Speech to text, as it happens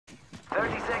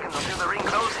30 seconds until the ring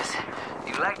closes.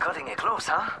 You like cutting it close,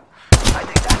 huh? I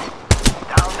take that.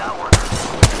 Down that one.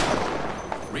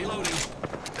 Reloading.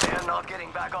 They're not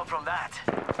getting back up from that.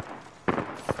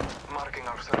 Marking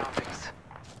our surroundings.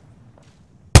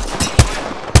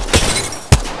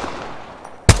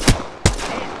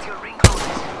 Head till ring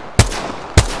closes.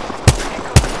 Take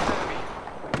cover, enemy.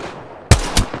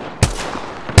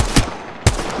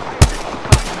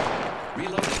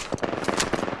 Reloading.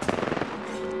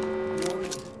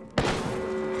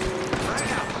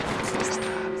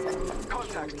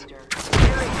 Contact.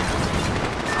 Healing.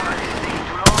 Are they staying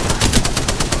too long?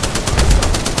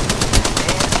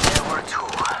 And there were two.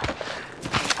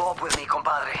 Keep up with me,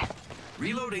 compadre.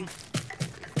 Reloading.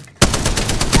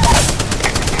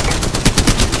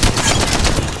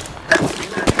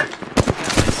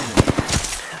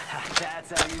 That's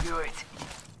how you do it.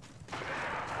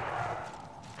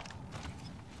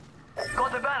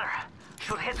 Got the banner.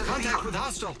 Should hit the Contact vehicle. with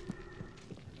hostile.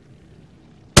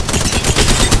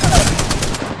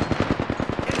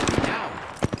 Enemy down.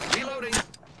 Reloading.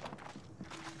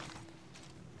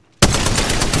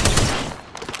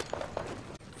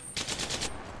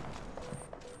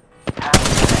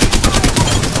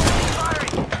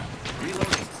 Firing.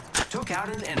 Reloading. Took out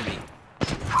an enemy.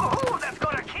 Oh, that's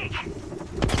got a kick.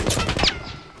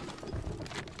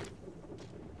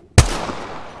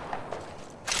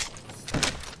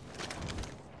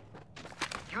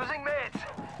 Using meds.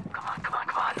 Come on, come on,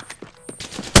 come on.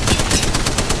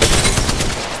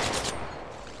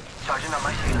 Charging on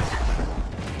my shields.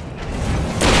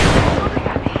 Shooting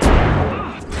at me.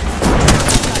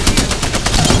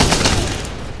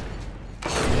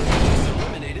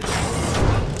 Eliminated.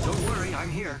 Don't worry, I'm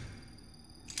here.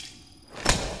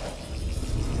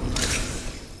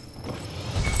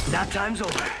 That time's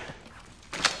over.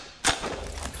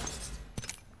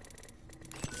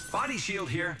 Body shield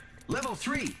here. Level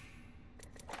 3.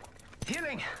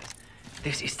 Healing.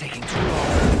 This is taking too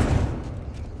long.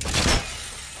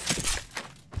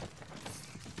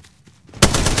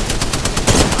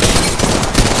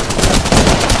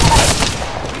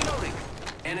 Reloading.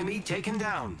 Enemy taken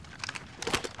down.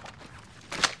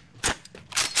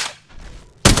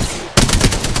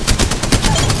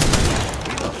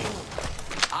 Reloading.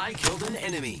 I killed an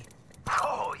enemy.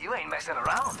 Oh, you ain't messing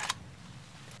around.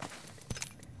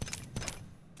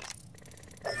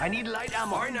 I need light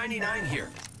ammo. R99 here.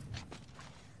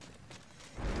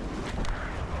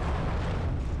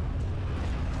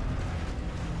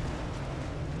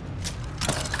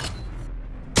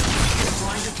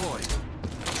 Line deployed.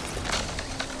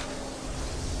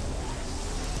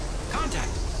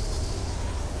 Contact.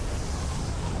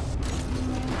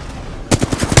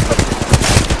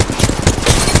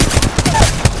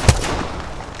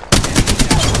 Enemy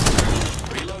down.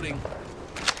 Reloading.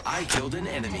 I killed an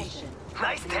enemy.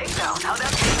 Nice takedown. How'd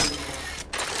that feel?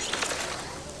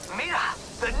 Mira,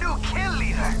 the new kill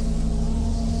leader.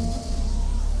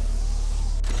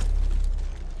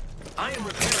 I am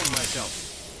repairing myself.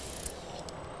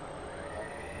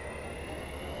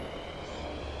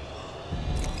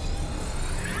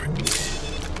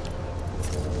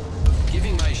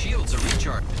 Giving my shields a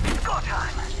recharge. Go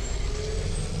time.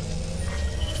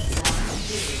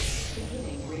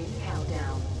 Beginning ring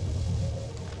countdown.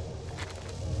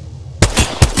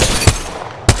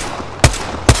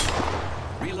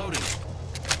 Reloading.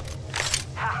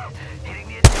 Ha! Hitting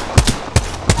the attack.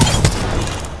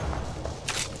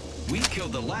 We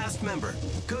killed the last member.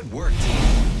 Good work, team.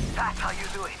 That's how you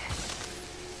do it.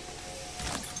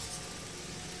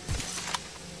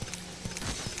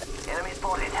 Enemy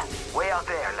spotted. Way out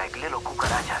there, like little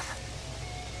cucarachas.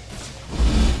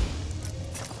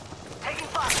 Taking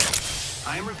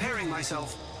fire. I am repairing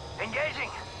myself. Engaging.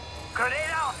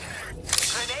 Grenade out.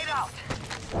 Grenade out.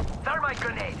 Thermite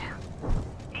grenade.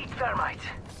 Eat thermite.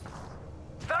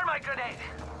 Thermite grenade.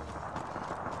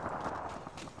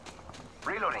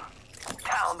 Reloading.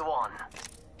 Downed one.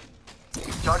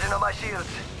 Charging on my shields.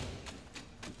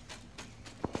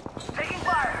 Taking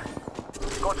fire.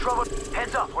 Got trouble.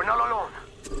 Heads up, we're not alone.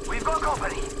 We've got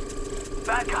company.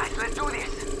 Bad guys, let's do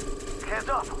this. Heads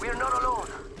up, we're not alone.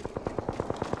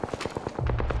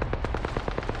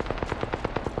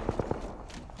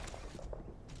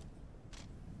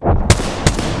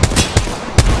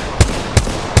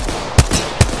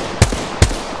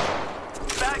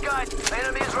 Bad guys,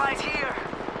 enemies right here.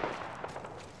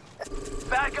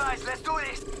 Bad guys, let's do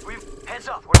this. We've heads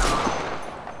up, we're not alone.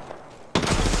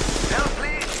 Help,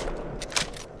 please.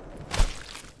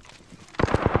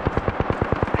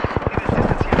 Need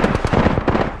assistance here.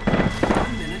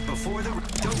 1 minute before the...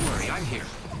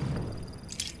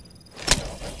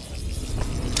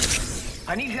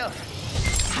 health.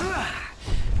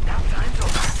 Now time's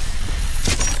over.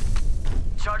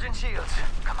 Charging shields.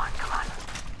 Come on, come on.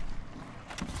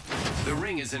 The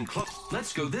ring is in close.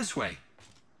 Let's go this way.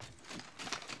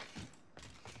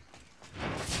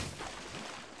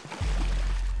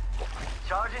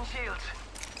 Charging shields.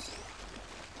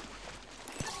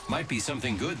 Might be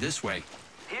something good this way.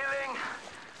 Healing.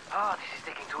 Oh, this is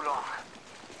taking too long.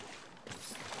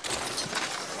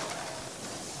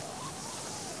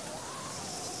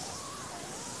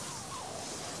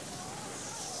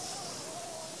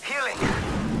 Healing.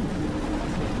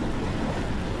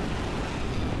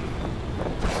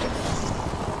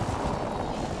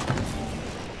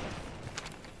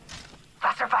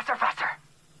 Faster, faster, faster.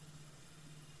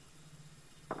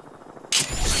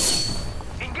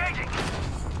 Engaging.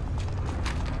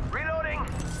 Reloading.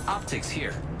 Optics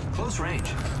here. Close range.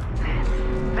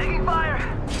 Taking fire.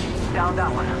 Down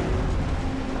that one.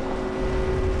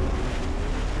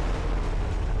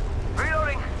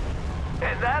 Reloading.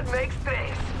 And that makes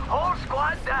tres. Whole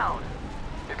squad down.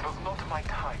 It was not my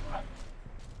time.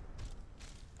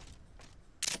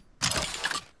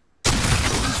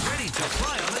 Who's ready to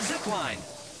fly on a zip line?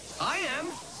 I am.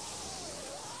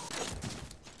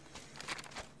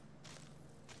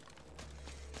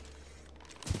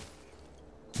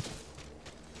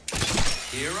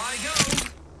 Here I go.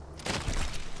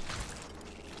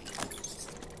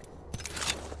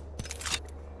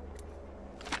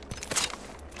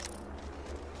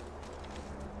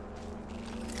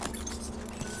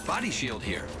 Body shield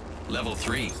here. Level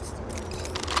 3.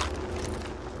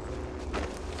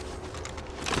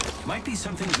 Might be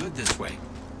something good this way.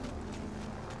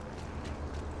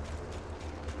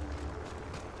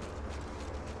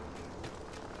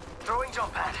 Throwing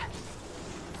jump pad.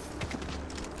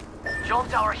 Jump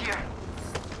tower here.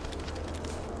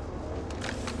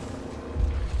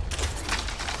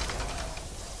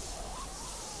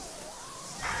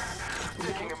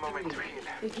 Taking a moment to heal.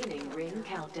 Beginning ring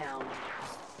countdown.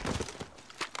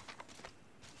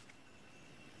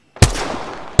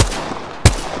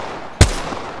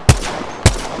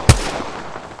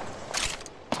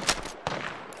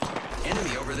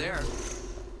 Enemy over there.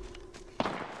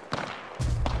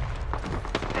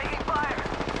 Taking fire.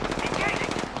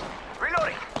 Engaging.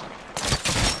 Reloading.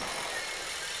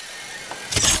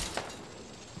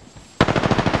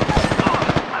 Oh,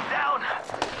 I'm down.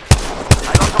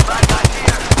 I got some bad guys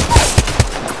here.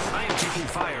 I am taking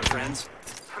fire, friends.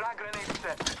 Frag grenade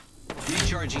set.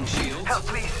 Recharging shields. Help,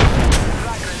 please.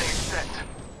 Frag grenade set.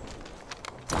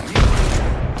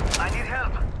 I need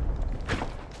help.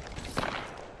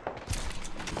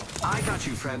 I got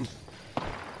you, friend.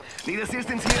 Need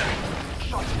assistance here.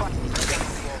 Shot buttons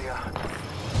scanning the area.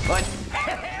 What?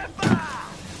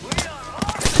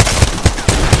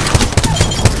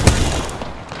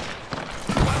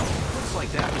 Wow, looks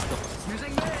like that was the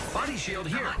Using this. body shield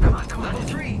here. Come on, come on. Level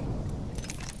 3.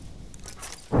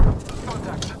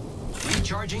 Contact.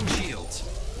 Recharging shields.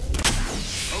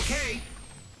 Okay.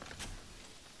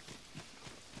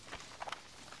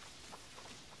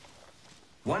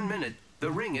 One minute. The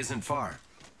ring isn't far.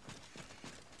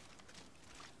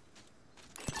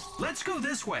 Let's go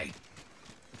this way.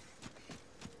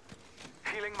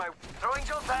 Healing my... Throwing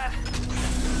jump pad.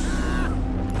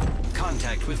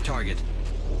 Contact with target.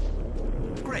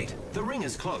 Great. The ring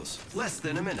is close. Less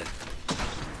than a minute.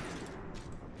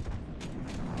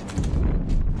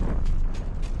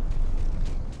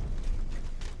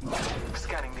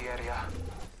 Scanning the area.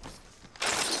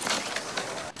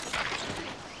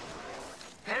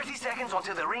 30 seconds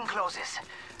until the ring closes.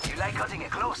 You like cutting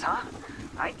it close, huh?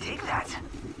 I dig that.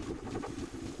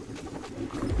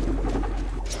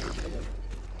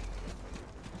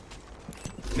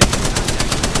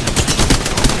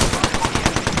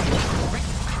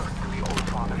 The old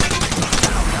father.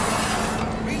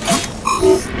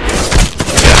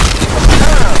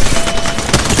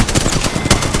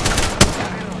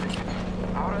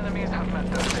 Our enemies have met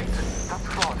their fate. That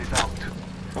fraud is out.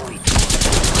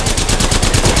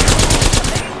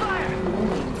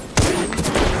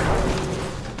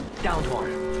 Down one.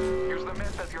 Use the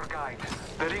map as your guide.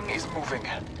 The ring is moving.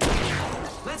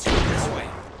 Let's go this way.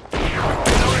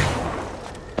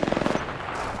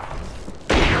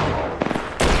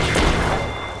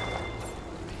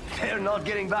 They're not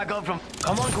getting back up from...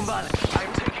 Come on, Kumbala.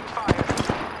 I'm taking fire.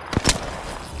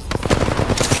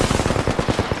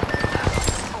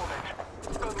 Forward.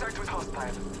 Contact with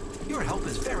hostile. Your help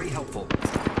is very helpful.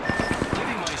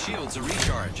 Giving my shields a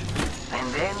recharge.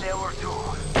 And then there were two.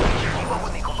 Keep up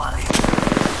with me, Kumbala.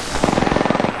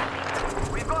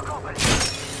 We've got company.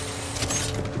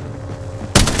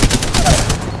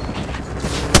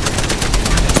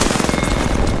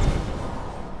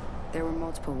 There were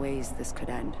multiple ways this could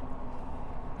end.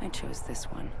 I chose this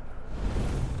one.